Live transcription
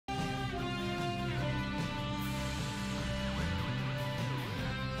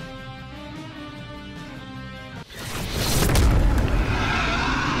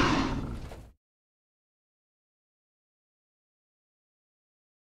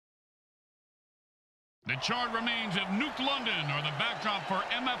The chart remains of Nuked London are the backdrop for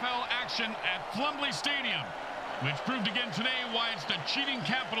MFL action at Flumbley Stadium, which proved again today why it's the cheating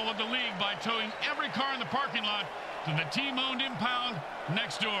capital of the league by towing every car in the parking lot to the team-owned impound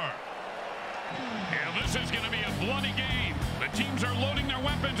next door. Yeah, this is going to be a bloody game. The teams are loading their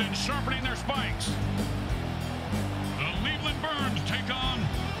weapons and sharpening their spikes. The Leaveland Burns take on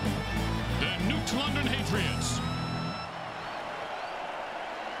the Nuked London Hatriots.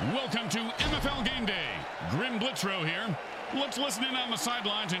 Welcome to MFL Game Day. Grim Blitzrow here. Let's listen in on the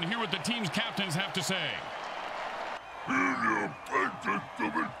sidelines and hear what the team's captains have to say.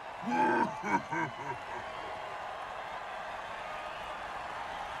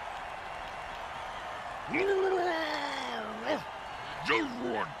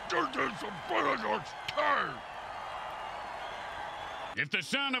 If the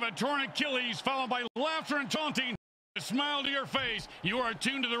sound of a torn Achilles followed by laughter and taunting, a smile to your face, you are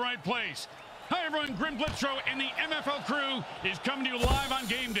tuned to the right place. Hi everyone, Grim Blitzrow and the MFL crew is coming to you live on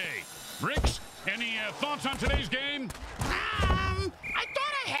game day. Bricks, any thoughts on today's game? I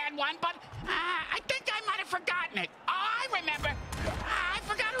thought I had one, but I think I might have forgotten it. Oh, I remember. I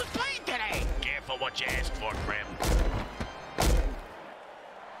forgot who's playing today. Careful what you ask for, Grim.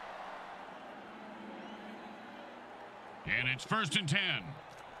 And it's 1st and 10.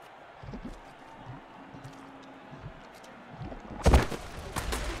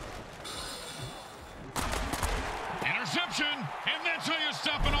 Interception, and that's how you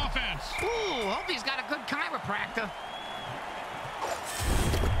stop an offense. Ooh, hope he's got a good chiropractor.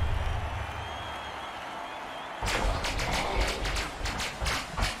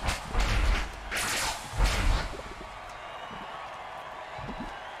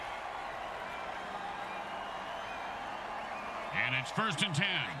 And it's 1st and 10.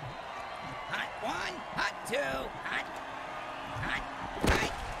 Hot one, hot two, hot.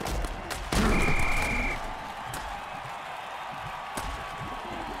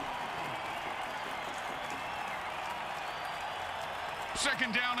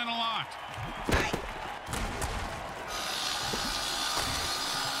 Second down and a lot.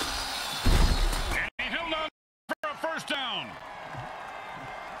 And he held on for a first down.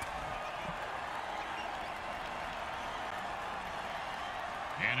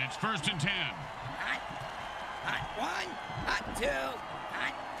 And it's 1st and 10. Hot one, hot two,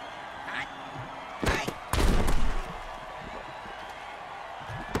 hot.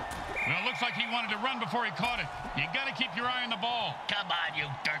 Well, it looks like he wanted to run before he caught it. You got to keep your eye on the ball. Come on, you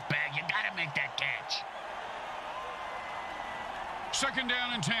dirtbag. You got to make that catch. Second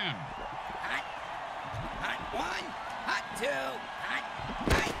down and 10. Hot one, hot two, hot.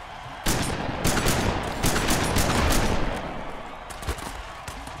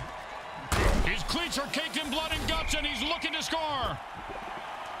 His cleats are caked in blood and guts, and he's looking to score.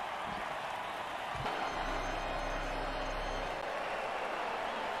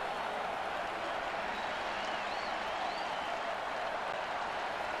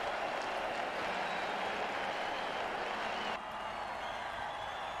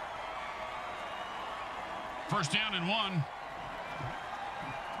 First down and 1.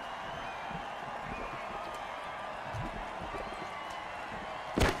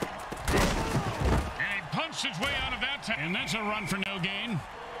 And he punched his way out of that time. And that's a run for no gain.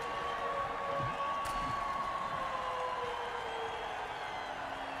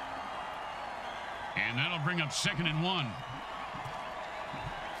 And that'll bring up 2nd and 1.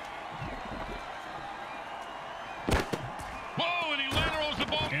 Whoa, and he laterals the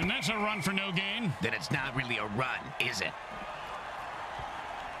ball. And that's a run for no gain. Then it's not really a run, is it?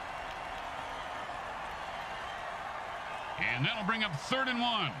 And that'll bring up 3rd and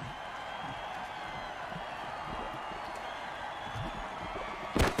 1.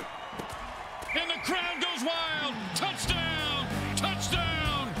 And the crowd goes wild. Touchdown! Touchdown!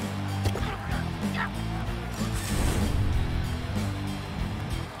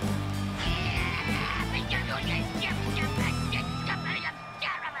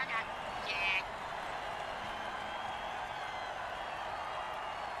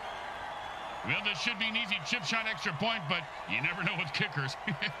 Well, this should be an easy chip shot extra point, but you never know with kickers.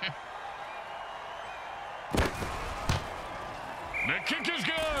 The kick is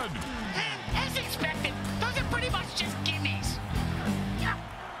good. As expected, those are pretty much just gimmies.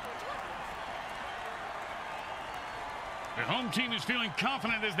 The home team is feeling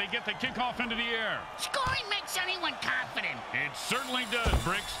confident as they get the kickoff into the air. Scoring makes anyone confident. It certainly does,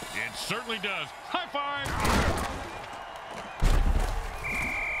 Bricks. It certainly does. High five!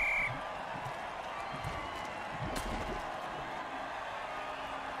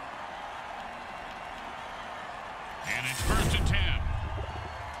 And it's 1st and 10.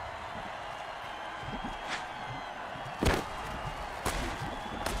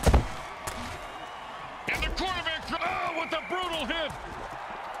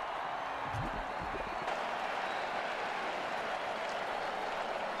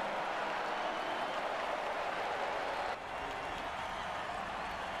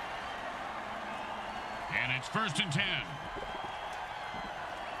 it's 1st and 10.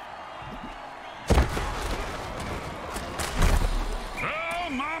 Oh,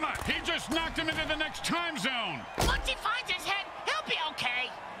 mama! He just knocked him into the next time zone. Once he finds his head, he'll be okay.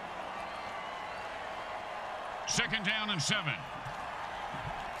 2nd down and 7.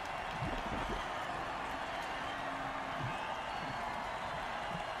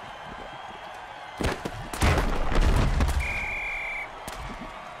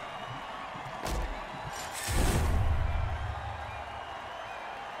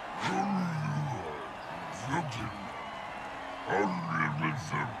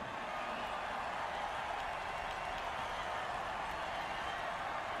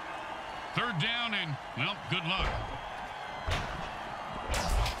 Third down and, well, good luck.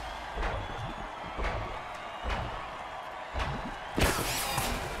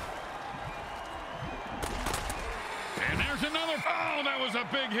 And there's another. Oh, that was a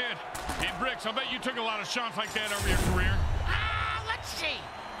big hit. Hey, Bricks, I bet you took a lot of shots like that over your career. Let's see.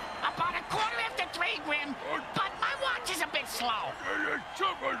 About a quarter after 3, Grim. But my watch is a bit slow.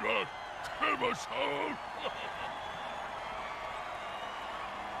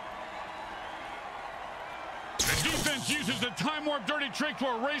 The defense uses the time warp dirty trick to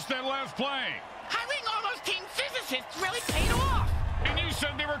erase that last play. Hiring all those team physicists really paid off. And you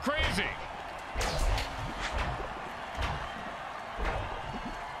said they were crazy.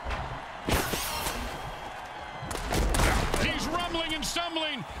 He's rumbling and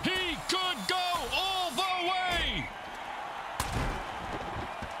stumbling. He could go all the way.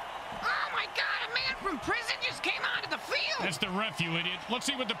 Oh, my God. A man from prison just came onto the field. That's the ref, you idiot. Let's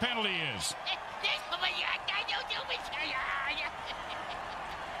see what the penalty is.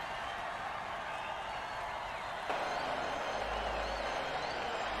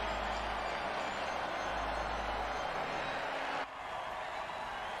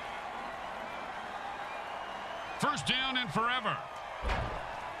 First down and forever.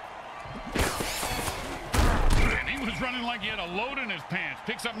 And he was running like he had a load in his pants.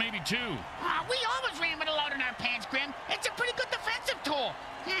 Picks up maybe 2. We always ran with a load in our pants, Grim. It's a pretty good defensive tool.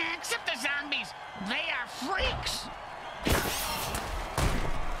 Except the zombies. They are freaks.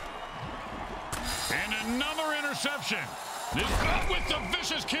 And another interception. This with the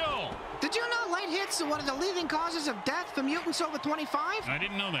vicious kill. Did you know light hits are one of the leading causes of death for mutants over 25? I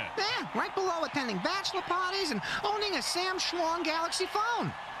didn't know that. Yeah, right below attending bachelor parties and owning a Sam Schlong Galaxy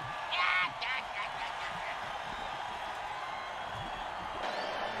phone.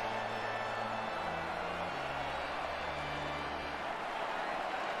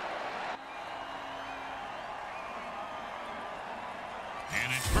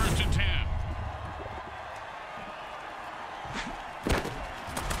 And it's 1st and 10.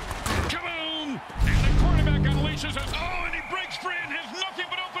 Kaboom! And the quarterback unleashes us. Oh, and he breaks free and has nothing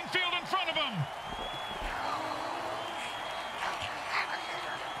but open field in front of him.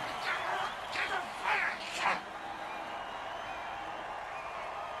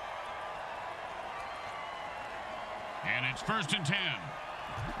 And it's 1st and 10.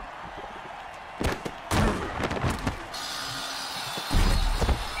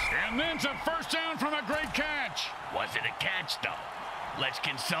 And then it's a first down from a great catch. Was it a catch, though? Let's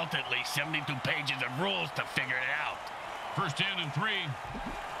consult at least 72 pages of rules to figure it out. 1st down and 3.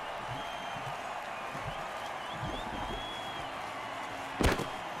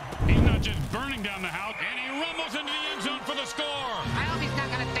 He's not just burning down the house, and he rumbles into the end zone for the score. I hope he's not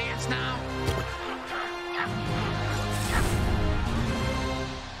going to dance now.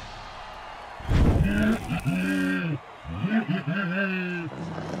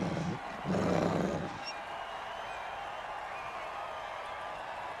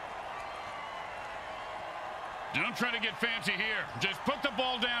 Don't try to get fancy here. Just put the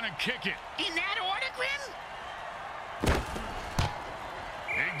ball down and kick it. In that order, Grim?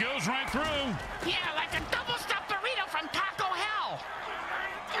 It goes right through. Yeah, like a double-stuffed burrito from Taco Hell.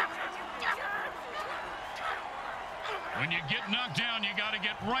 When you get knocked down, you got to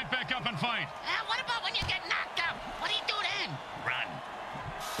get right back up and fight. What about when you get knocked out? What do you do then? Run.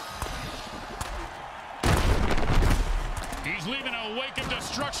 He's leaving a wake of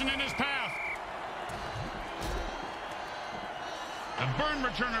destruction in his path. The burn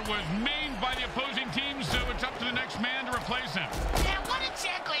returner was maimed by the opposing team, so it's up to the next man to replace him. Yeah, what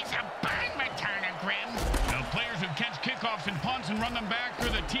exactly is a burn returner, Grim? Now, players who catch kickoffs and punts and run them back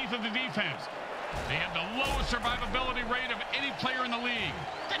through the teeth of the defense. They have the lowest survivability rate of any player in the league.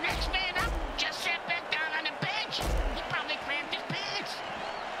 The next man up just sat back down on the bench. He probably cramped his pants.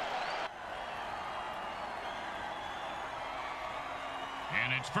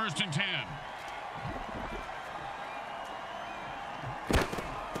 And it's 1st and 10.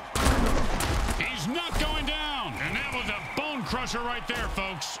 He's not going down. And that was a bone crusher right there,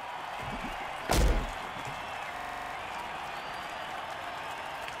 folks.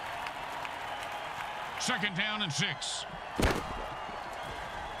 Second down and 6.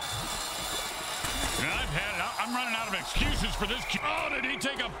 I'm running out of excuses for this. Oh, did he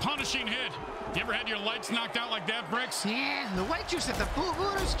take a punishing hit? You ever had your lights knocked out like that, Bricks? Yeah, the waitress at the Blue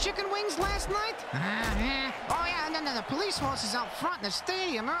Hooters chicken wings last night? Yeah. Oh, yeah, and then the police horses out front in the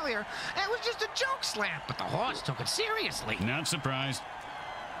stadium earlier. It was just a joke slap, but the horse took it seriously. Not surprised.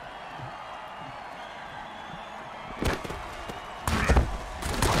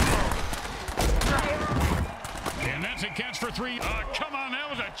 And that's a catch for 3. Come on, that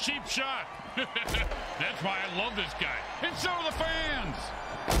was a cheap shot. That's why I love this guy. And so do the fans.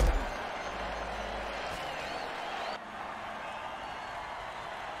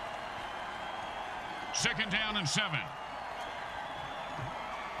 Second down and 7.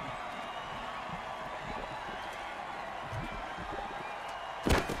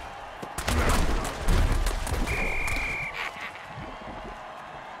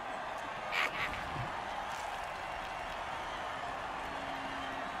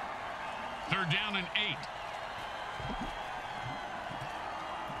 Third down and 8.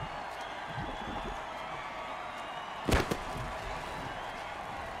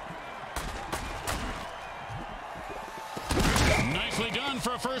 Nicely done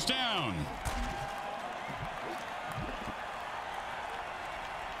for a first down.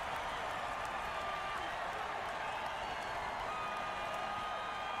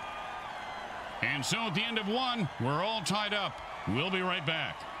 And so at the end of 1, we're all tied up. We'll be right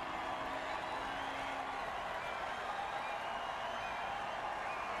back.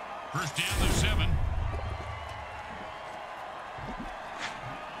 First down and 7.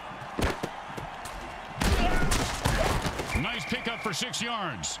 Nice pickup for 6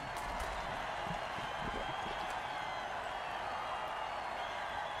 yards.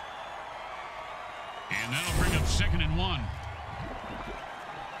 And that'll bring up 2nd and 1.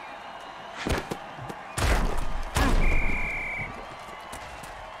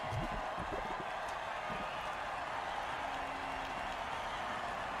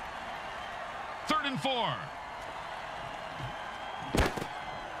 Third and 4.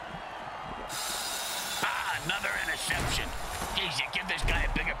 Another interception. Geez, you give this guy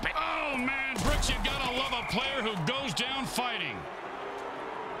a bigger pick. Oh, man, Brooks, you gotta love a player who goes down fighting.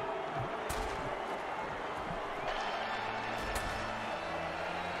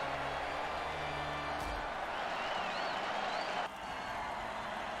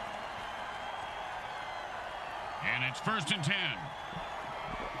 And it's 1st and 10.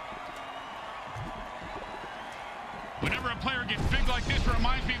 Whenever a player gets big like this, it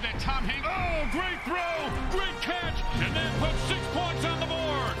reminds me of that Tom Hanks. Oh, great throw, great catch, and then put 6 points on the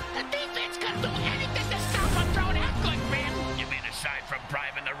board. The defense can do anything to stop a throw that good, man. You mean aside from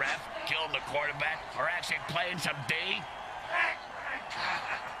bribing the ref, killing the quarterback, or actually playing some D?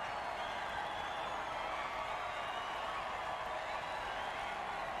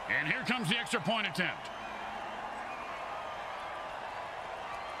 And here comes the extra point attempt.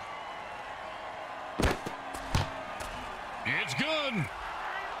 It's good.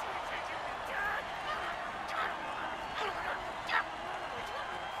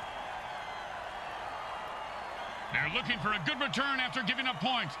 They're looking for a good return after giving up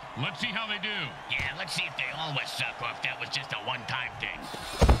points. Let's see how they do. Yeah, let's see if they always suck or if that was just a one-time thing.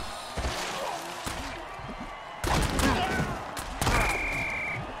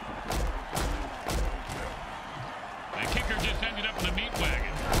 The kicker just ended up in the meat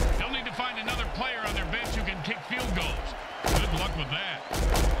wagon. They'll need to find another player on their bench who can kick field goals. Good luck with that.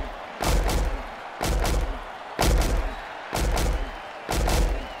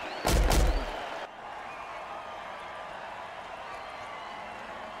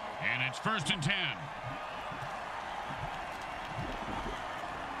 And it's 1st and 10.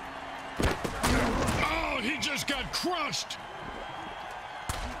 Oh, he just got crushed.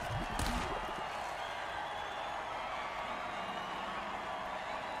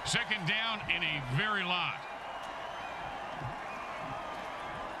 Second down in a very lot.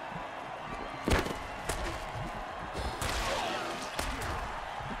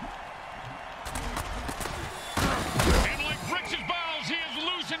 And like Bricks' balls, he is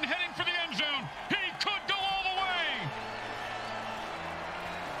loose and heading for the end zone. He could go all the way.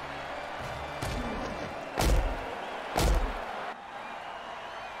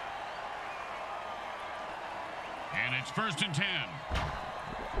 And it's 1st and 10.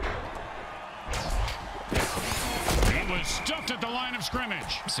 He was stuffed at the line of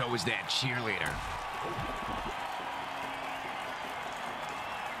scrimmage. So was that cheerleader.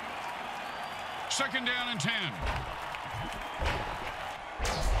 Second down and 10.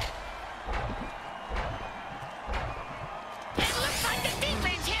 It looks like the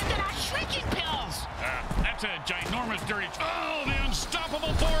defense handed out shrinking pills. That's a ginormous dirty... Oh, the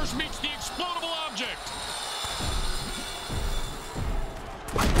unstoppable force meets the explodable object.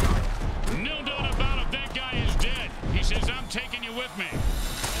 No doubt about it, that guy is dead. He says, I'm taking you with me.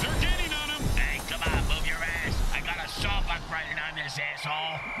 They're gaining on him. Hey, come on, move your ass. I got a saw buck riding on this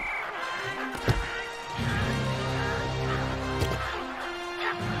asshole.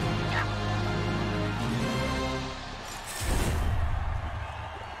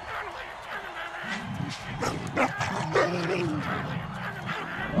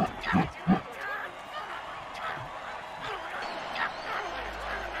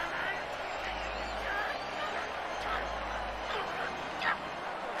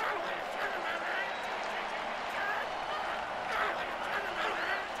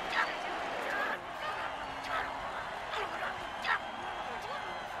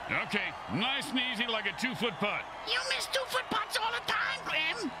 Okay, nice and easy like a 2-foot putt. You miss 2-foot putts all the time,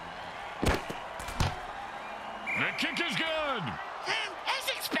 Grim. The kick is good. As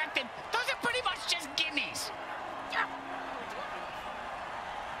expected, those are pretty much just gimmies.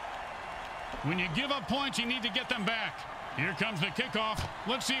 When you give up points, you need to get them back. Here comes the kickoff.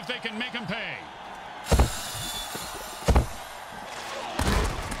 Let's see if they can make them pay.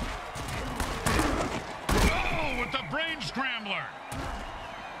 Oh, with the brain scrambler.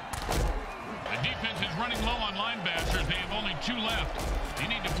 The defense is running low on linebackers. They have only 2 left. You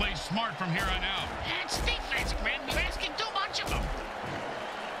need to play smart from here on out. It's defense, Grim. You're asking too much of them.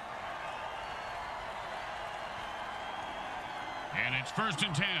 And it's 1st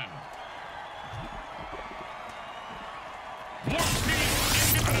and 10. Warp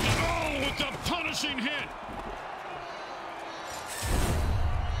speed. Oh, with the punishing hit.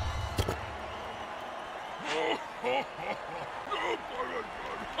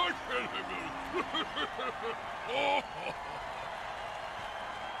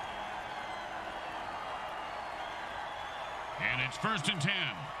 And it's 1st and 10.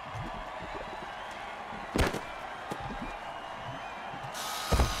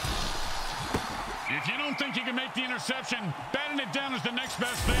 If you don't think you can make the interception, batting it down is the next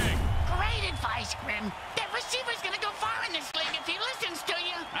best thing. Great advice, Grim. That receiver's gonna go far in this league if he listens to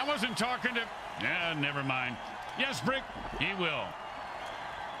you. I wasn't talking to... Yeah, never mind. Yes, Brick, he will.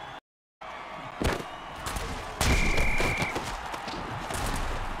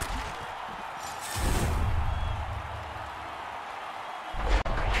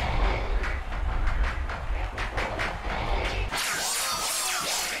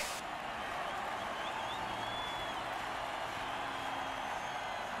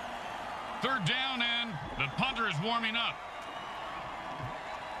 Third down, and the punter is warming up.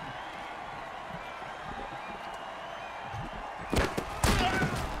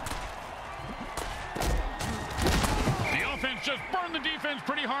 The offense just burned the defense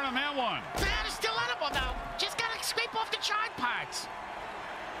pretty hard on that one. That is still edible, though. Just gotta scrape off the charred parts.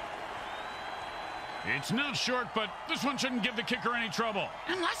 It's not short, but this one shouldn't give the kicker any trouble.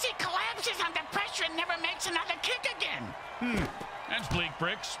 Unless he collapses under pressure and never makes another kick again. That's bleak,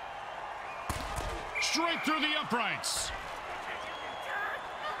 Bricks. Straight through the uprights.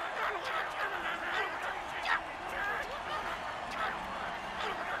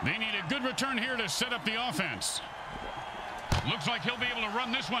 They need a good return here to set up the offense. Looks like he'll be able to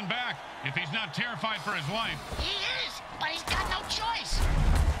run this one back if he's not terrified for his life. He is, but he's got no choice.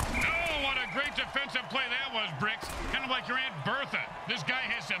 Oh, what a great defensive play that was, Bricks. Kind of like your Aunt Bertha. This guy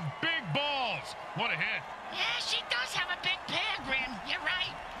has some big balls. What a hit. Yeah, she does have a big pair, Grim. You're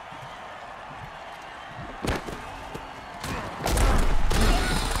right.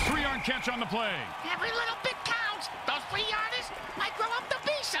 Three-yard catch on the play. Every little bit counts. Those 3-yarders might grow up to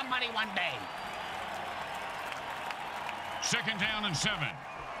be somebody one day. Second down and 7.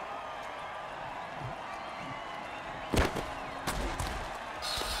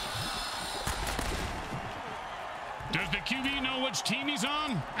 Does the QB know which team he's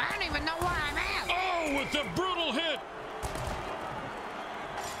on? I don't even know where I'm at. Oh, with the brutal hit.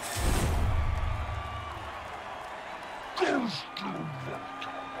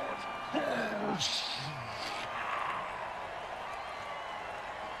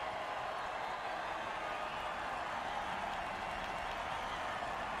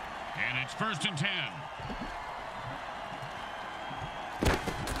 And it's 1st and 10.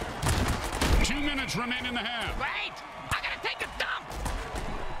 2 minutes remain in the half. Right. I gotta take a dump.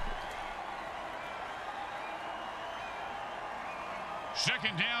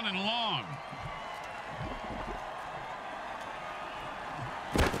 Second down and long.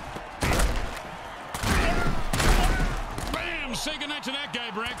 him say goodnight to that guy,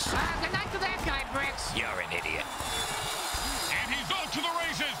 Bricks. Good night to that guy, Bricks. You're an idiot. And he's off to the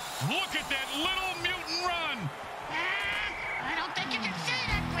races. Look at that little mutant run. I don't think you can say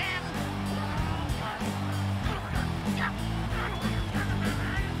that, Grim.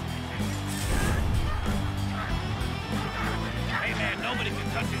 Hey, man, nobody can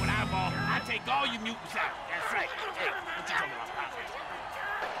touch me with an eyeball. I take all you mutants out. That's right. Hey, what you talking about?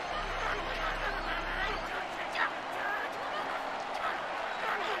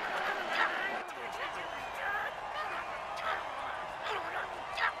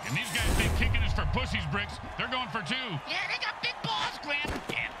 And these guys think kicking is for pussies, Bricks. They're going for 2. Yeah, they got big balls, Grim.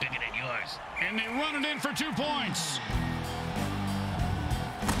 Yeah, bigger than yours. And they run it in for 2 points.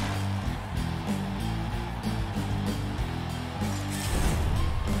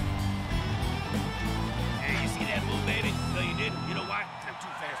 Hey, you see that move, baby? No, you didn't. You know why? I'm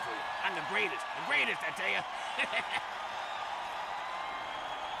too fast for you. I'm the greatest. The greatest, I tell you.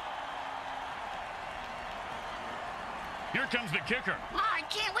 Here comes the kicker. Oh, I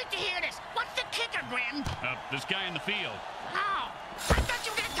can't wait to hear this. What's the kicker, Grim? This guy in the field. Oh, I thought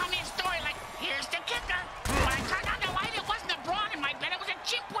you were going to tell me a story like, here's the kicker. When I turned on the light, it wasn't a broad in my bed. It was a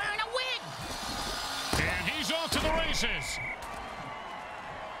chimp wearing a wig. And he's off to the races.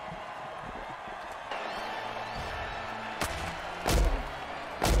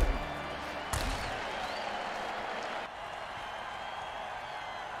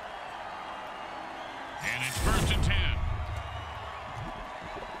 And it's 1st and 10.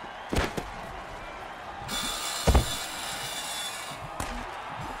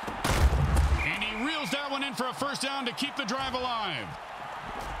 And he reels that one in for a 1st down to keep the drive alive.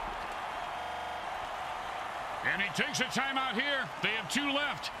 And he takes a timeout here. They have 2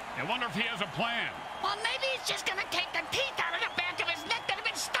 left. I wonder if he has a plan. Well, maybe he's just going to take the teeth out of the back of his neck that have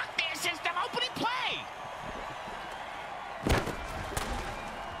been stuck there since the opening play.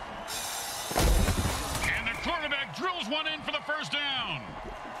 And the quarterback drills one in for the 1st down.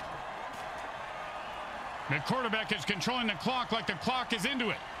 The quarterback is controlling the clock like the clock is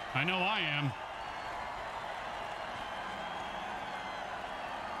into it. I know I am.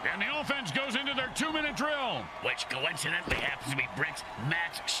 And the offense goes into their 2-minute drill. Which coincidentally happens to be Bricks'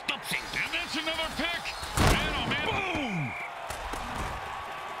 Max Stupsing. And that's another pick. Man, oh man, boom!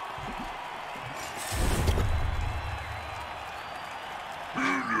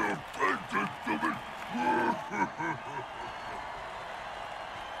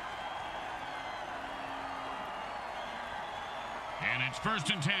 And it's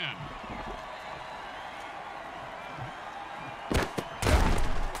 1st and 10.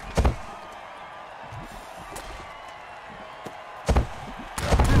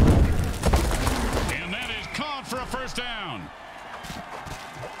 And that is caught for a 1st down.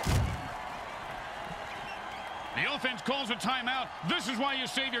 The offense calls a timeout. This is why you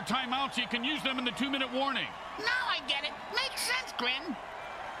save your timeouts so you can use them in the 2-minute warning. Now I get it. Makes sense, Grim.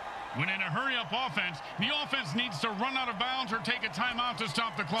 When in a hurry-up offense, the offense needs to run out of bounds or take a timeout to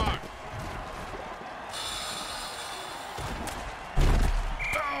stop the clock.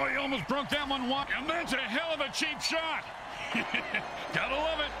 Oh, he almost broke that one wide. And that's a hell of a cheap shot. Gotta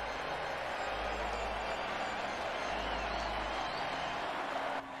love it.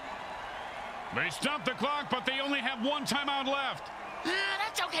 They stop the clock, but they only have 1 timeout left.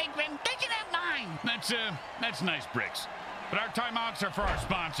 That's okay, Grim. They can have mine. That's nice, Bricks. But our timeouts are for our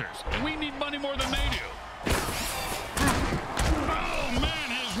sponsors, and we need money more than they do. Oh, man,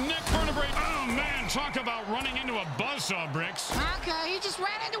 his neck vertebrae. Oh, man, talk about running into a buzzsaw, Bricks. Okay, he just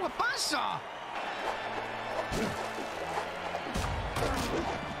ran into a buzzsaw.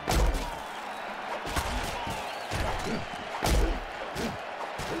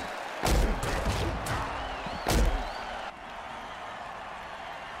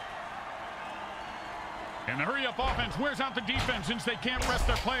 And the hurry-up offense wears out the defense since they can't rest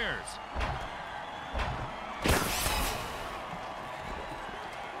their players.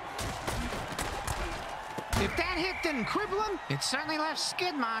 If that hit didn't cripple him, it certainly left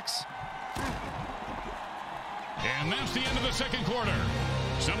skid marks. And that's the end of the 2nd quarter.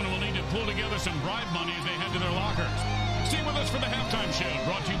 Someone will need to pull together some bribe money as they head to their lockers. Stay with us for the halftime show,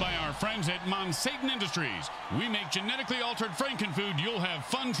 brought to you by our friends at Monsatan Industries. We make genetically altered frankenfood you'll have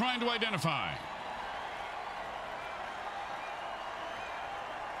fun trying to identify.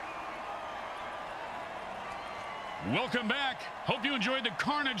 Welcome back. Hope you enjoyed the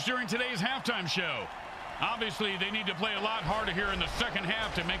carnage during today's halftime show. Obviously, they need to play a lot harder here in the 2nd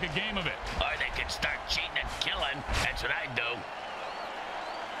half to make a game of it. Or they can start cheating and killing. That's what I'd do.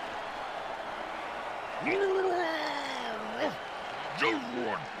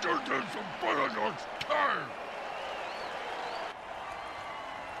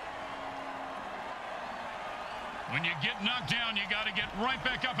 When you get knocked down, you got to get right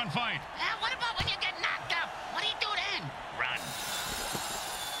back up and fight. What about when you get knocked up? What do you do then? Run.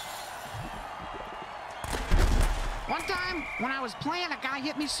 One time, when I was playing, a guy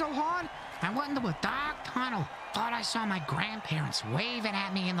hit me so hard, I went into a dark tunnel. Thought I saw my grandparents waving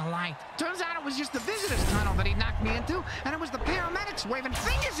at me in the light. Turns out it was just the visitor's tunnel that he knocked me into, and it was the paramedics waving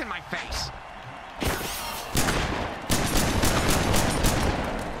fingers in my face.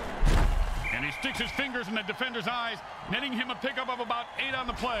 And he sticks his fingers in the defender's eyes, netting him a pickup of about 8 on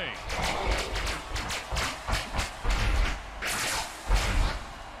the play.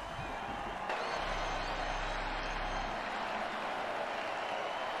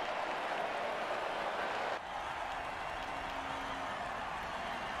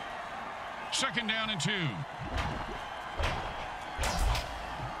 Second down and 2.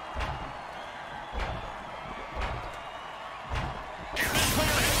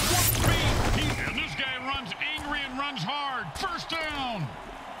 And this guy runs angry and runs hard. First down.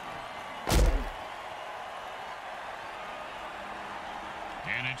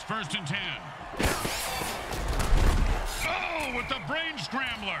 And it's 1st and 10. Oh, with the brain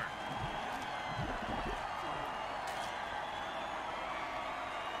scrambler.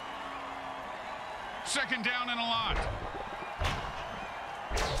 Second down and a lot.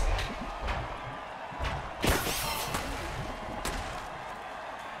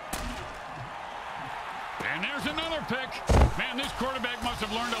 And there's another pick. Man, this quarterback must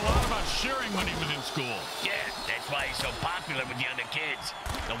have learned a lot about sharing when he was in school. Yeah, that's why he's so popular with the other kids.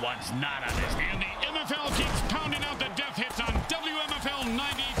 The ones not on his And the MFL keeps pounding out the death hits on WMFL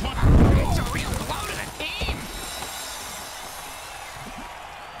 98. It's a real blow to the team.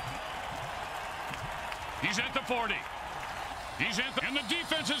 He's at the 40. He's at the... And the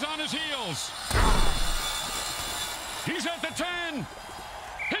defense is on his heels. He's at the 10.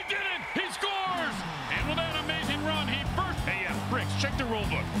 He did it! He scores! And with that amazing run, he burst... Hey, Bricks, check the rule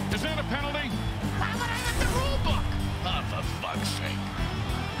book. Is that a penalty? Why would I have the rule book? Oh, for fuck's sake.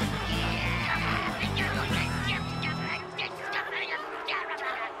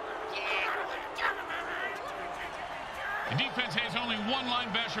 The defense has only one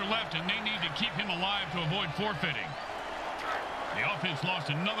linebacker left, and they need to keep him alive to avoid forfeiting. The offense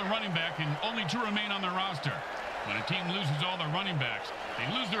lost another running back, and only 2 remain on their roster. When a team loses all their running backs, they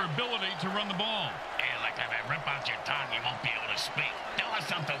lose their ability to run the ball. Hey, like if I rip out your tongue, you won't be able to speak. Tell us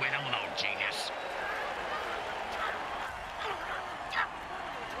something we don't know, genius.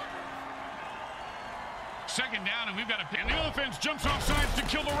 Second down, and we've got a... And the offense jumps off sides to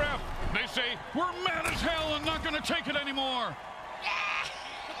kill the ref. They say, we're mad as hell and not going to take it anymore.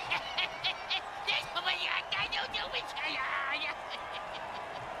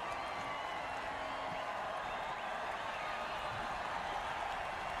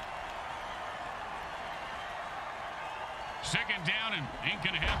 Second down, and ain't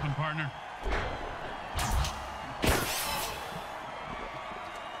going to happen, partner.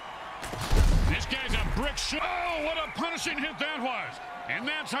 This guy's a brick shot. Oh, what a punishing hit that was. And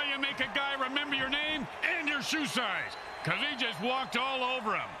that's how you make a guy remember your name and your shoe size, because he just walked all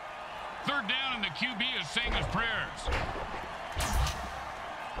over him. Third down, and the QB is saying his prayers.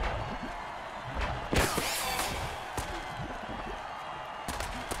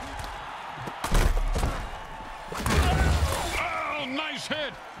 Oh, nice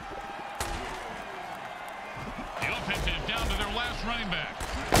hit. The offense is down to their last running back.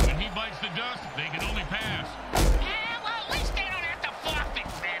 When he bites the dust, they can only pass. Well, at least they don't have to forfeit,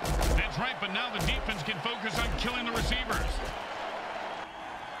 man. That's right, but now the defense can focus on killing the receivers.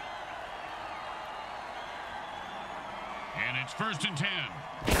 And it's 1st and 10.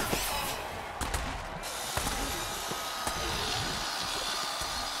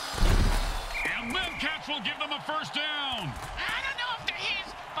 And then Cats will give them a first down. I don't know if they're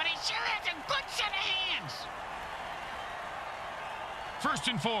his, but he sure has a good set of hands. 1st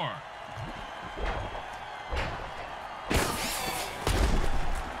and 4.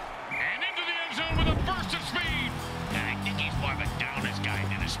 And into the end zone with a burst of speed. I think he's more of a downers guy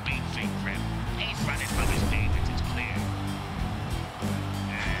than a speed freak, Fred. He's running from his demons, it's clear.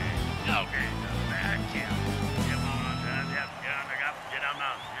 Okay, back here. Get him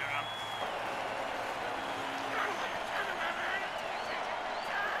now.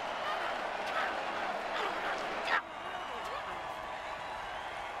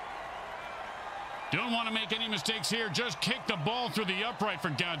 Don't want to make any mistakes here. Just kick the ball through the upright, for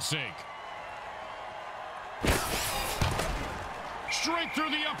God's sake. Straight through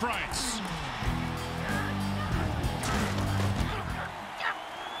the uprights.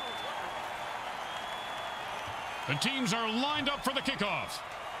 The teams are lined up for the kickoff.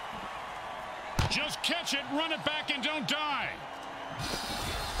 Just catch it, run it back, and don't die.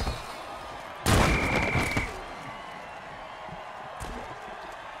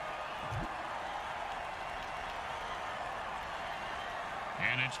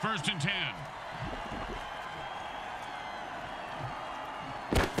 And it's 1st and 10.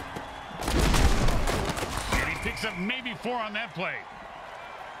 And he picks up maybe 4 on that play.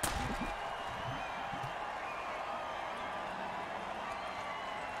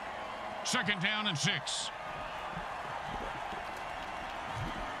 Second down and 6.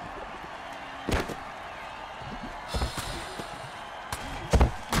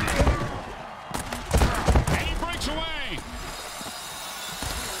 And he breaks away.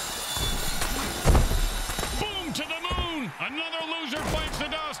 Boom to the moon. Another loser bites the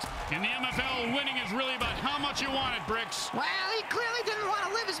dust. In the MFL, winning is really about how much you want it, Bricks. Well, he clearly didn't want to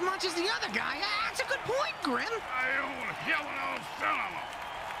live as much as the other guy. That's a good point, Grim.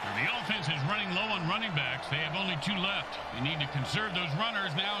 The offense is running low on running backs. They have only 2 left. They need to conserve those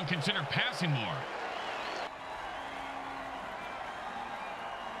runners now and consider passing more.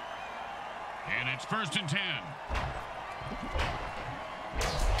 And it's 1st and 10.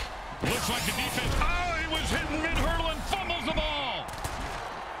 Looks like the defense. Oh, he was hitting mid-hurdle and fumbles the ball.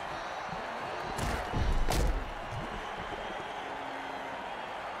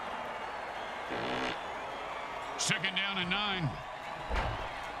 Second down and 9.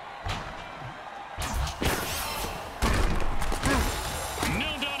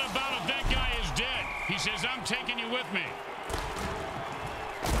 No doubt about it, that guy is dead. He says, I'm taking you with me.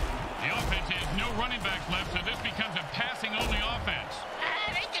 The offense has no running backs left, so this becomes a passing-only offense.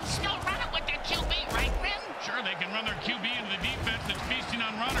 They can still run it with their QB, right, Grim? Sure, they can run their QB into the defense that's feasting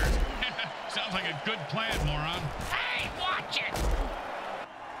on runners. Sounds like a good plan, moron. Hey, watch it!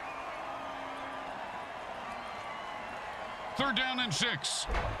 3rd down and 6.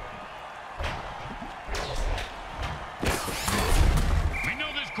 We know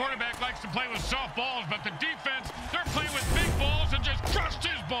this quarterback likes to play with soft balls, but the defense, they're playing with big balls and just crushed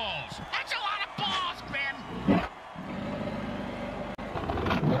his balls. That's a lot of balls, Grim.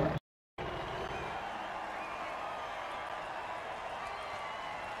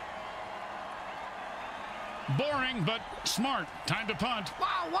 Boring, but smart. Time to punt.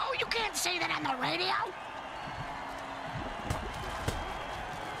 Whoa, you can't say that on the radio.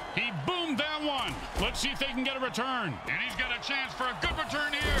 He boomed that one. Let's see if they can get a return. And he's got a chance for a good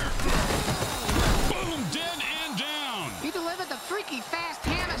return here. Boom, dead and down. He delivered the freaky fast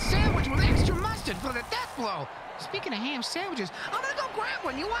ham sandwich with extra mustard for the death blow. Speaking of ham sandwiches, I'm gonna go grab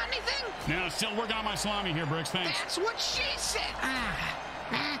one. You want anything? Now, still working on my salami here, Bricks. Thanks. That's what she said.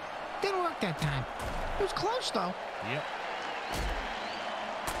 Didn't work that time. It was close, though. Yep.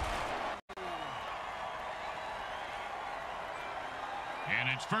 And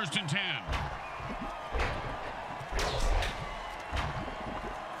it's 1st and 10.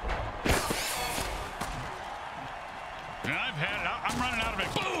 And I've had it. I'm running out of it.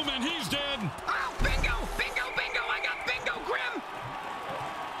 Boom, and he's dead. Oh, bingo, bingo, bingo. I got bingo, Grim.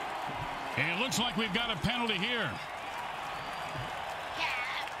 And it looks like we've got a penalty here.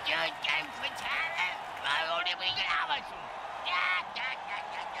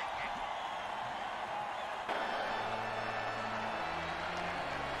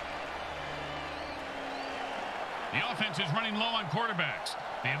 The offense is running low on quarterbacks.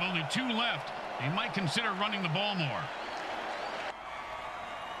 They have only 2 left. They might consider running the ball more.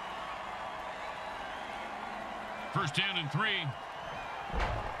 1st down and 3.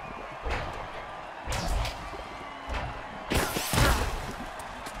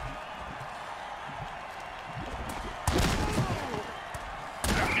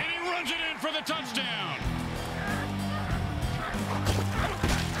 And he runs it in for the touchdown.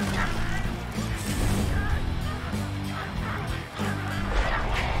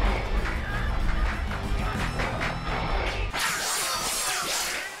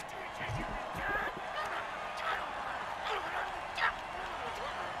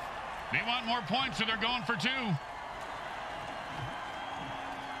 They want more points, so they're going for 2.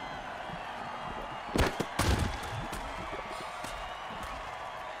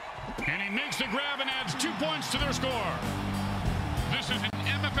 And he makes the grab and adds 2 points to their score. This is an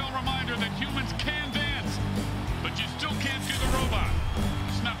MFL reminder that humans can dance, but you still can't do the robot.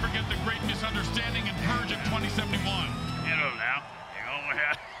 Let's not forget the great misunderstanding and purge of 2071. You know now. You know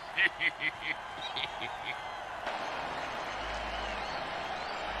what?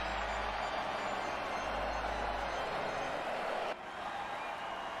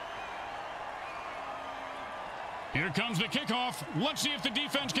 Here comes the kickoff. Let's see if the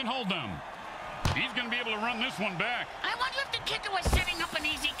defense can hold them. He's going to be able to run this one back. I wonder if the kicker was setting up an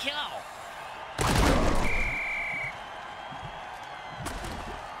easy kill.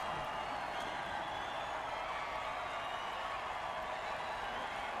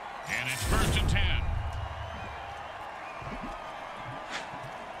 And it's 1st and 10.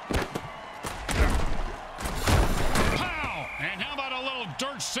 Pow! And how about a little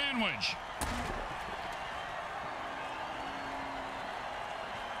dirt sandwich?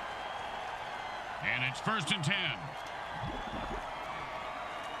 And it's 1st and 10.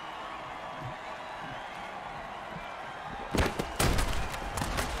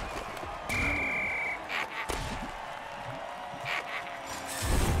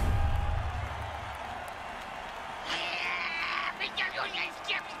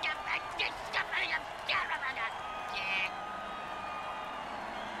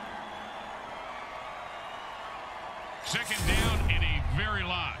 Second down and a very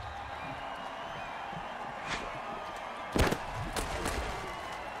lot.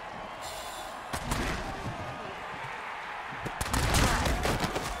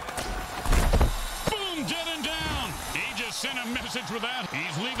 Boom, dead and down. He just sent a message with that.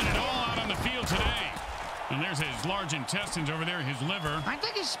 He's leaving it all out on the field today. And there's his large intestines over there, his liver. I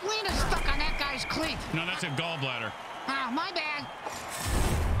think his spleen is stuck on that guy's cleat. No, that's a gallbladder. Ah, my bad.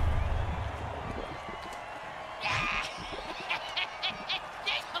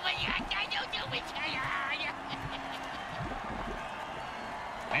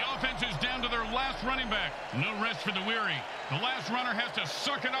 The offense is down to their last running back. No rest for the weary. The last runner has to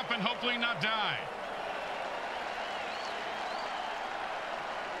suck it up and hopefully not die.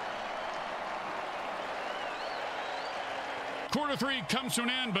 Quarter 3 comes to an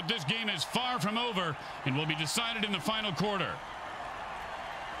end, but this game is far from over and will be decided in the final quarter.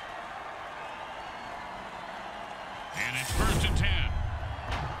 And it's 1st and 10.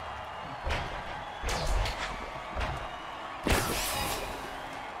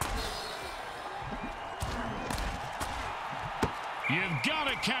 You've got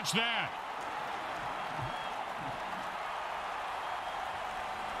to catch that.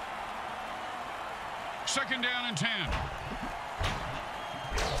 Second down and 10.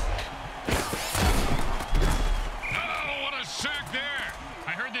 Oh, what a sack there.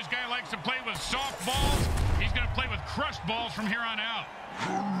 I heard this guy likes to play with soft balls. He's going to play with crushed balls from here on out.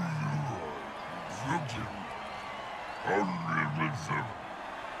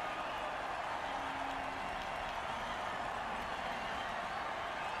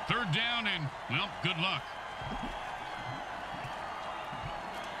 Third down and, well, good luck.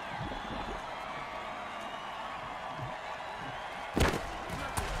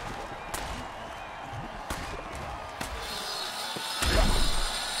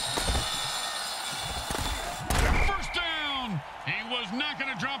 First down. He was not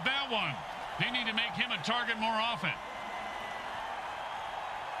going to drop that one. They need to make him a target more often.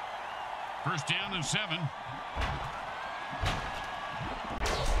 First down and 7.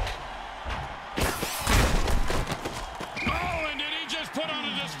 Put on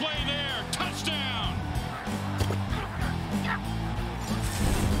a display there. Touchdown.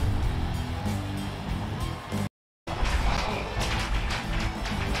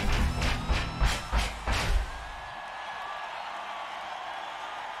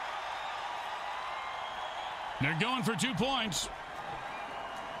 They're going for 2 points.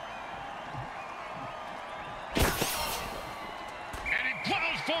 And he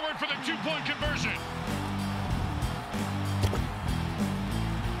plows forward for the 2-point conversion.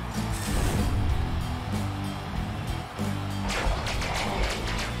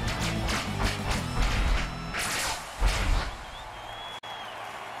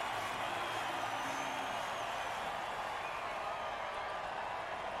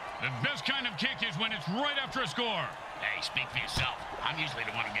 The best kind of kick is when it's right after a score. Hey, speak for yourself. I'm usually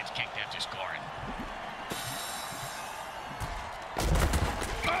the one who gets kicked after scoring.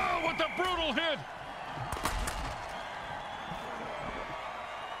 Oh, what a brutal hit.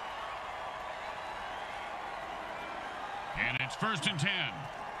 And it's 1st and 10.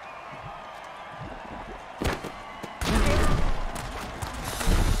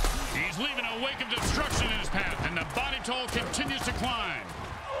 He's leaving a wake of destruction in his path, and the body toll continues to climb.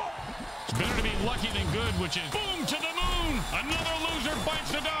 It's better to be lucky than good, which is boom to the moon. Another loser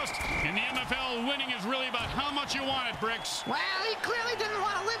bites the dust. In the MFL, winning is really about how much you want it, Bricks. Well, he clearly didn't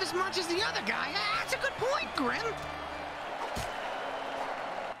want to live as much as the other guy. That's a good point, Grim.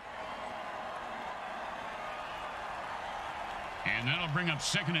 And that'll bring up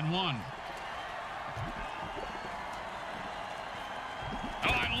 2nd and 1. Oh,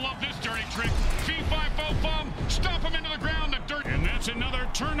 I love this dirty trick. Fee-fi-fo-fum. Stop him into the ground. The dirt. And that's another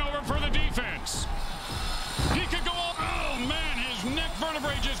turnover for the defense. He could go all. Oh, man, his neck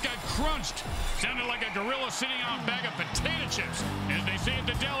vertebrae just got crunched. Sounded like a gorilla sitting on a bag of potato chips. As they say at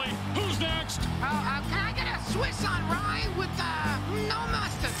the deli, who's next? Can I get a Swiss on rye with, no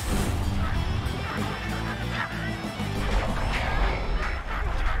mustard?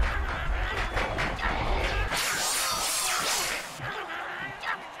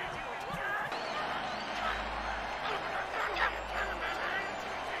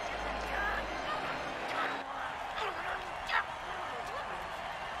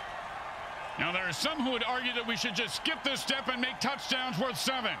 are some who would argue that we should just skip this step and make touchdowns worth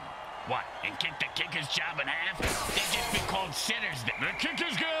 7. What, and kick the kicker's job in half? They'd just be called sitters then. The kick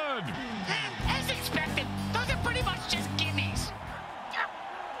is good. As expected, those are pretty much just gimmies.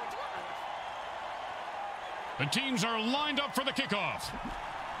 The teams are lined up for the kickoff.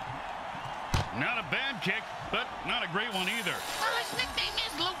 Not a bad kick, but not a great one either. Well, his nickname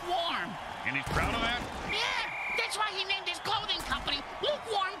is Lukewarm. And he's proud of that? Yeah, that's why he named his clothing company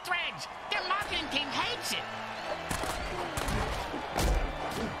Lukewarm Threads. Their marketing team hates it.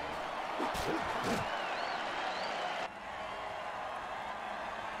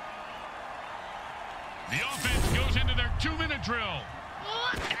 The offense goes into their 2-minute drill.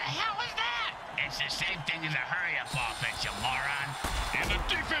 What the hell is that? It's the same thing as a hurry-up offense, you moron. And the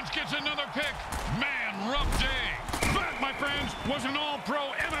defense gets another pick. Man, rough day. That, my friends, was an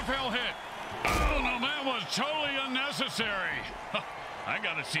all-pro MFL hit. Oh, no, that was totally unnecessary. I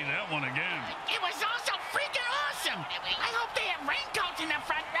got to see that one again. It was also freaking awesome. I hope they have raincoats in the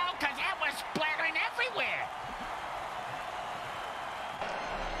front row because that was splattering everywhere.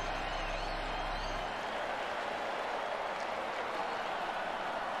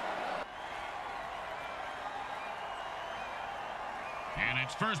 And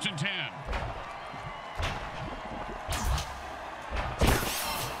it's 1st and 10.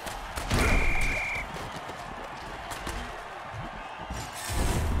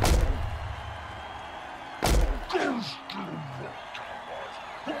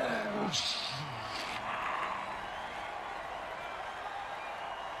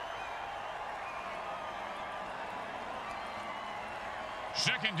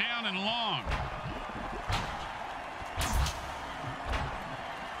 Second down and long.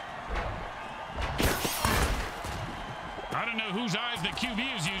 I don't know whose eyes the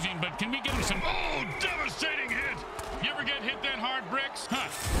QB is using, but can we get him some... Oh, devastating hit! You ever get hit that hard, Bricks? Huh.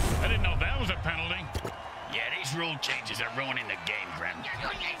 I didn't know that was a penalty. Yeah, these rule changes are ruining the game, Grim.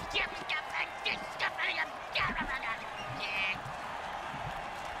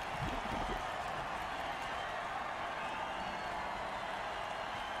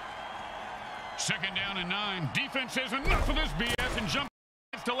 Second down and 9. Defense says enough of this BS and jump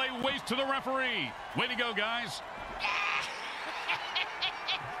to lay waste to the referee. Way to go, guys.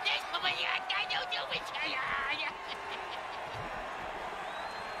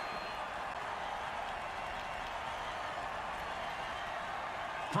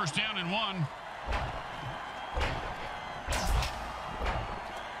 First down and 1.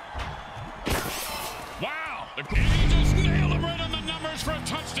 Wow! And he just nailed him right on the numbers for a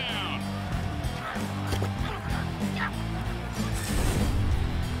touchdown.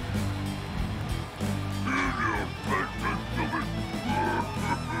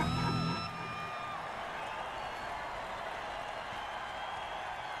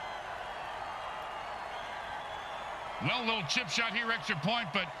 Well, little chip shot here, extra point,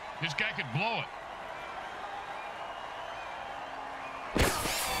 but this guy could blow it.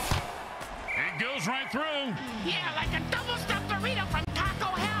 It goes right through. Yeah, like a double-stuffed burrito from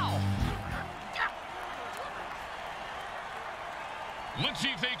Taco Hell. Let's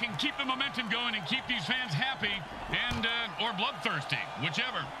see if they can keep the momentum going and keep these fans happy and or bloodthirsty,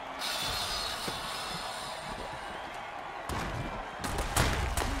 whichever.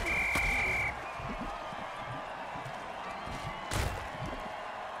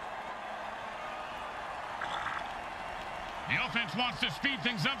 The offense wants to speed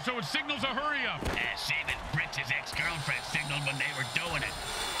things up, so it signals a hurry-up. Same as Brits' ex-girlfriend signaled when they were doing it.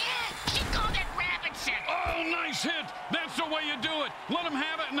 Yeah, she called it rabbit sick. Oh, nice hit. That's the way you do it. Let them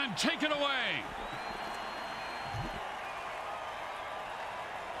have it and then take it away.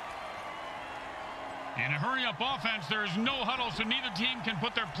 In a hurry-up offense, there is no huddle, so neither team can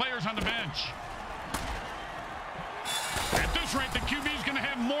put their players on the bench. At this rate, the QB is going to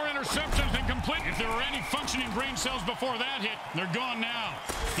have more interceptions than complete. If there were any functioning brain cells before that hit, they're gone now.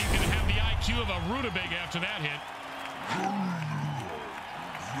 He's going to have the IQ of a rutabaga after that hit.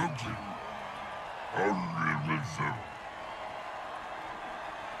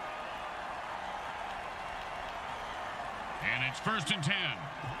 And it's 1st and 10.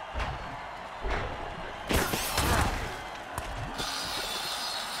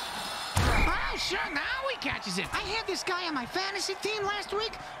 Oh, sure, now he catches it. I had this guy on my fantasy team last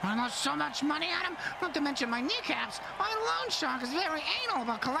week. I lost so much money on him, not to mention my kneecaps. My loan shark is very anal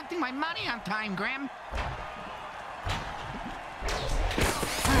about collecting my money on time, Grim.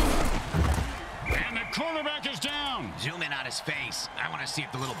 And the cornerback is down. Zoom in on his face. I want to see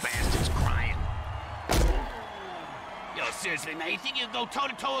if the little bastard's crying. Yo, seriously, man, you think you can go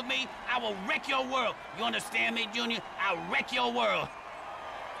toe-to-toe with me? I will wreck your world. You understand me, Junior? I'll wreck your world.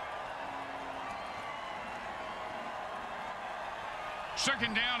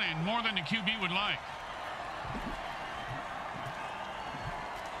 Second down and more than the QB would like.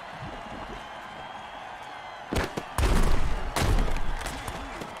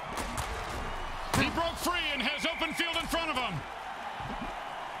 He broke free and has open field in front of him.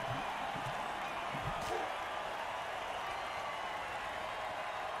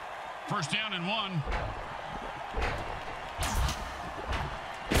 First down and 1.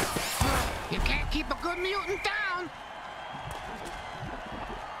 You can't keep a good mutant down.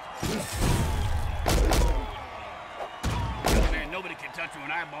 Man, nobody can touch you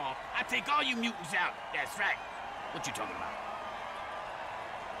an eyeball. I take all you mutants out. That's right. What you talking about?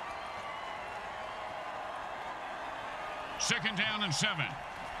 Second down and 7.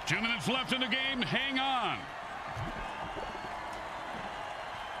 2 minutes left in the game. Hang on.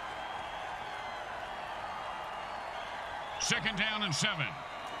 Second down and 7.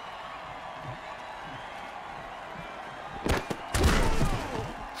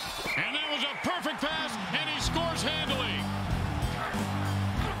 And that was a perfect pass, and he scores handily.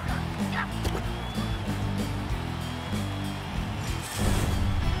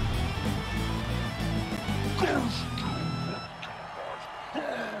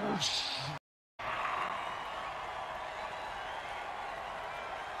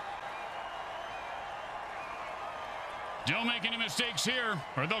 Don't make any mistakes here,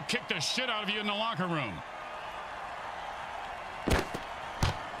 or they'll kick the shit out of you in the locker room.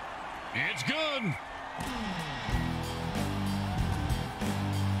 It's good.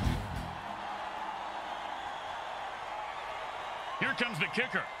 Here comes the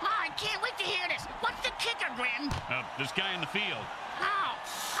kicker. Oh, I can't wait to hear this. What's the kicker, Grim? This guy in the field. Oh,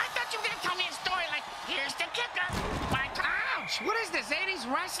 I thought you were going to tell me a story like, here's the kicker. Ouch! What is this, 80s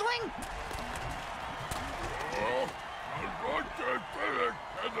wrestling?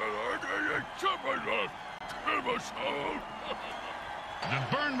 The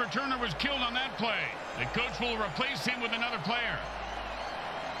burn returner was killed on that play. The coach will replace him with another player.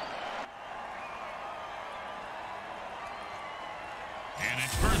 And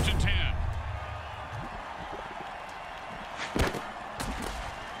it's first and 10.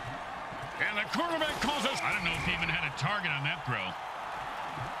 And the quarterback calls us. I don't know if he even had a target on that throw.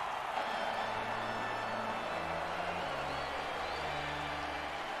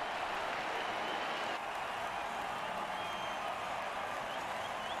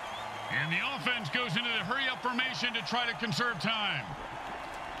 And the offense goes into the hurry-up formation to try to conserve time.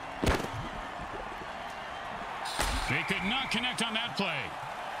 They could not connect on that play.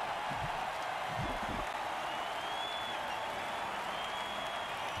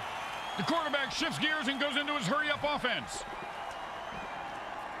 The quarterback shifts gears and goes into his hurry-up offense.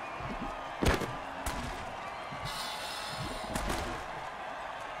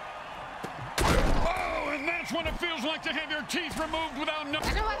 That's when it feels like to have your teeth removed without no...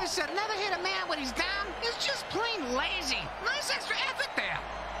 I know I just said never hit a man when he's down. It's just plain lazy. Nice extra effort there.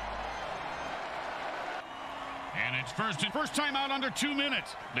 And it's first time out under 2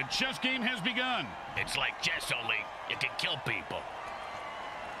 minutes. The chess game has begun. It's like chess, only you can kill people.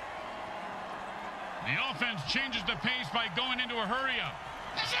 The offense changes the pace by going into a hurry-up.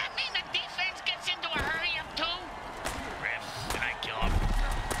 Does that mean the defense gets into a hurry-up, too? Grim, can I kill him?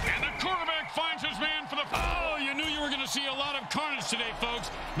 And the quarterback finds his man for the... Oh, you knew you were going to see a lot of carnage today,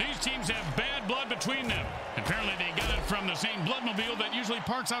 folks. These teams have bad blood between them. Apparently, they got it from the same bloodmobile that usually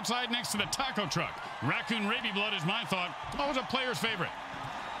parks outside next to the taco truck. Raccoon rabies blood is my thought. Always a player's favorite.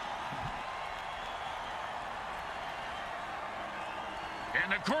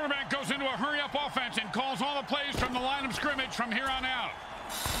 And the quarterback goes into a hurry-up offense and calls all the plays from the line of scrimmage from here on out.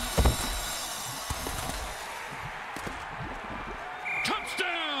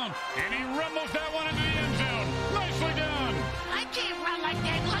 Touchdown! And he rumbles that one into the end zone. Nicely done. I can't run like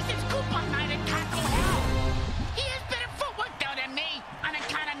that unless it's coupon night at Taco Hell. He has better footwork, though, than me. And I'm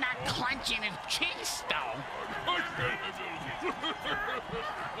kind of not clenching his cheeks, though.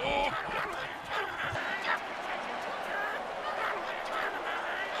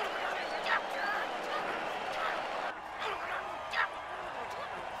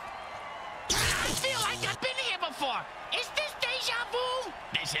 I feel like I've been here before. Is this deja vu?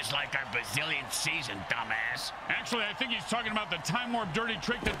 This is like our bazillionth season, dumbass. Actually, I think he's talking about the time warp dirty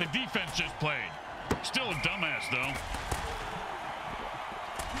trick that the defense just played. Still a dumbass, though.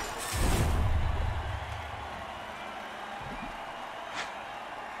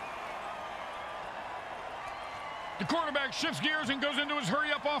 The quarterback shifts gears and goes into his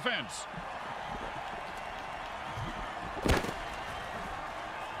hurry-up offense.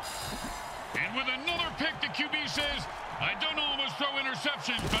 And with another pick, the QB says, I don't always throw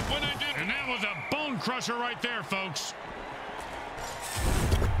interceptions, but when I did, and that was a bone crusher right there, folks.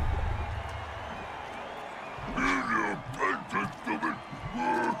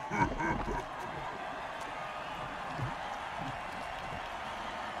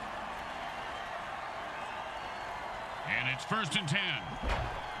 first and 10.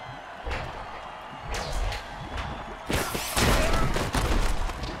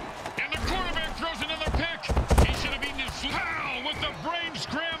 And the quarterback throws another pick. He should have eaten his foul with the brain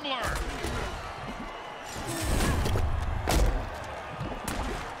scrambler.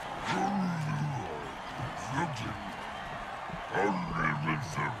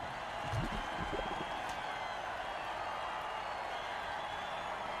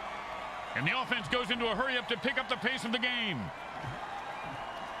 And the offense goes into a hurry-up to pick up the pace of the game.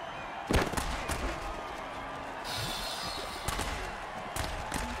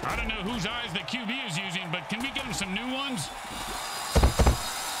 I don't know whose eyes the QB is using, but can we get him some new ones?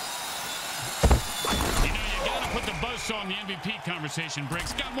 You know, you got to put the buzzsaw in the MVP conversation,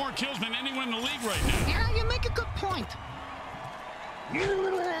 Briggs. Got more kills than anyone in the league right now. Yeah, you make a good point.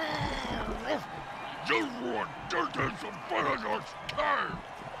 Just want to get some fun on your time.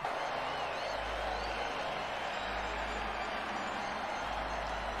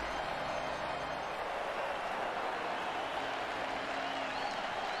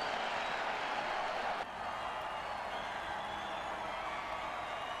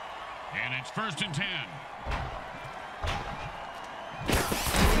 And it's first and 10.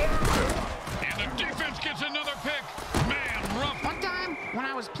 And the defense gets another pick. Man, rough. One time, when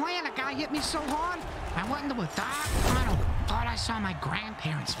I was playing, a guy hit me so hard, I went into a dark tunnel. Thought I saw my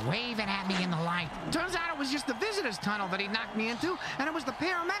grandparents waving at me in the light. Turns out it was just the visitor's tunnel that he knocked me into, and it was the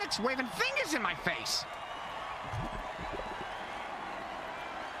paramedics waving fingers in my face.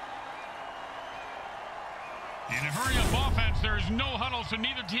 In a hurry-up offense, there is no huddle, so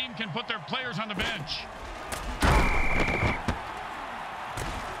neither team can put their players on the bench.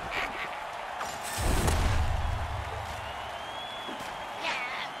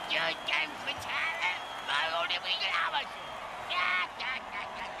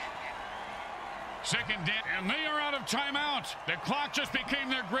 Second down, and they are out of timeout. The clock just became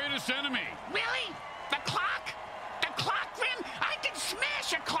their greatest enemy. Really? The clock? The clock, Grim? I can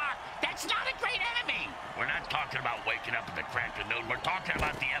smash a clock. That's not a great enemy. We're not talking about waking up at the crack of noon. We're talking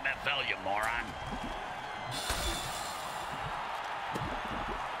about the MFL, you moron.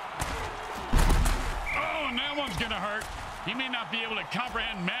 Oh, and that one's going to hurt. He may not be able to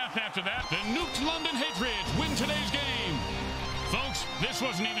comprehend math after that. The Nuked London Hatriots win today's game. Folks, this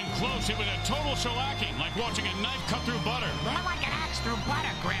wasn't even close. It was a total shellacking, like watching a knife cut through butter. More like an axe through butter,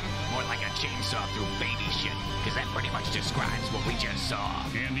 Grim. More like a chainsaw through baby shit, because that pretty much describes what we just saw.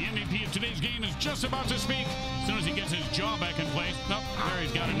 And the MVP of today's game is just about to speak. As soon as he gets his jaw back in place. Nope, there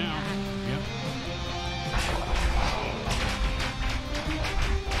he's got it now. Yep.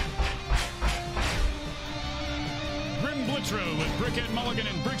 Grim Blitzrow with Brickhead Mulligan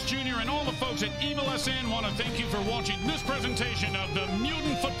and Bricks Jr. and all the folks at Evil SN want to thank you for watching this presentation of the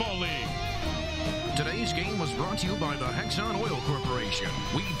Mutant Football League. Today's game was brought to you by the Hexon Oil Corporation.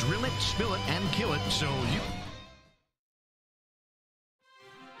 We drill it, spill it, and kill it so you...